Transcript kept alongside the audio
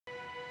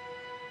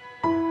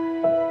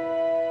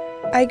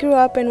I grew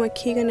up in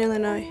Waukegan,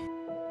 Illinois.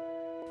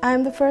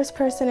 I'm the first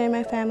person in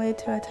my family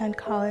to attend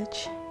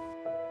college.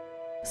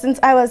 Since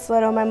I was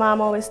little, my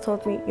mom always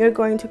told me, "You're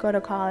going to go to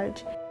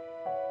college."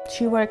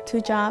 She worked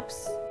 2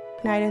 jobs,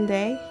 night and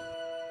day.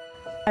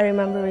 I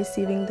remember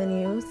receiving the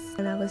news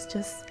and I was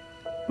just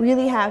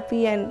really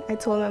happy, and I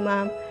told my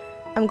mom,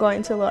 "I'm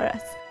going to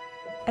Loras."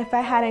 If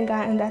I hadn't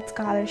gotten that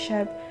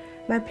scholarship,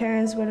 my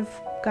parents would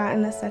have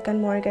gotten a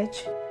second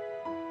mortgage.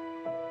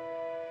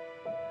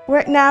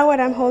 Right now, what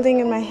I'm holding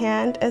in my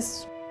hand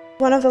is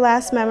one of the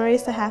last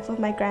memories I have of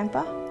my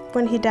grandpa.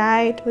 When he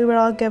died, we were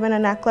all given a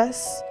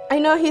necklace. I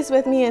know he's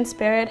with me in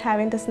spirit.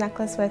 Having this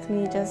necklace with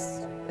me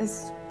just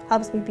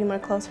helps me be more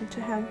closer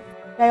to him.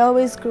 I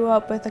always grew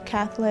up with a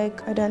Catholic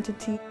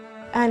identity,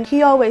 and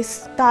he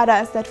always taught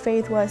us that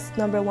faith was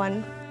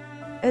 #1.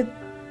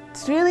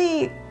 It's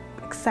really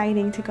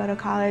exciting to go to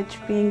college,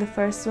 being the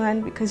first one,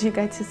 because you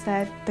get to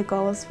set the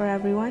goals for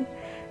everyone.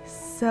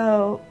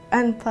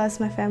 And plus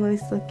my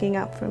family's looking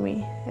up for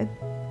me. It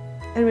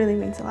really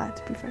means a lot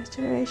to be first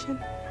generation.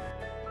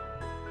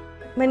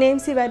 My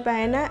name's Yvette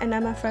Bahena, and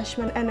I'm a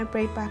freshman and a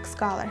braidback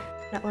scholar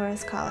at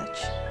Loras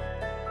College.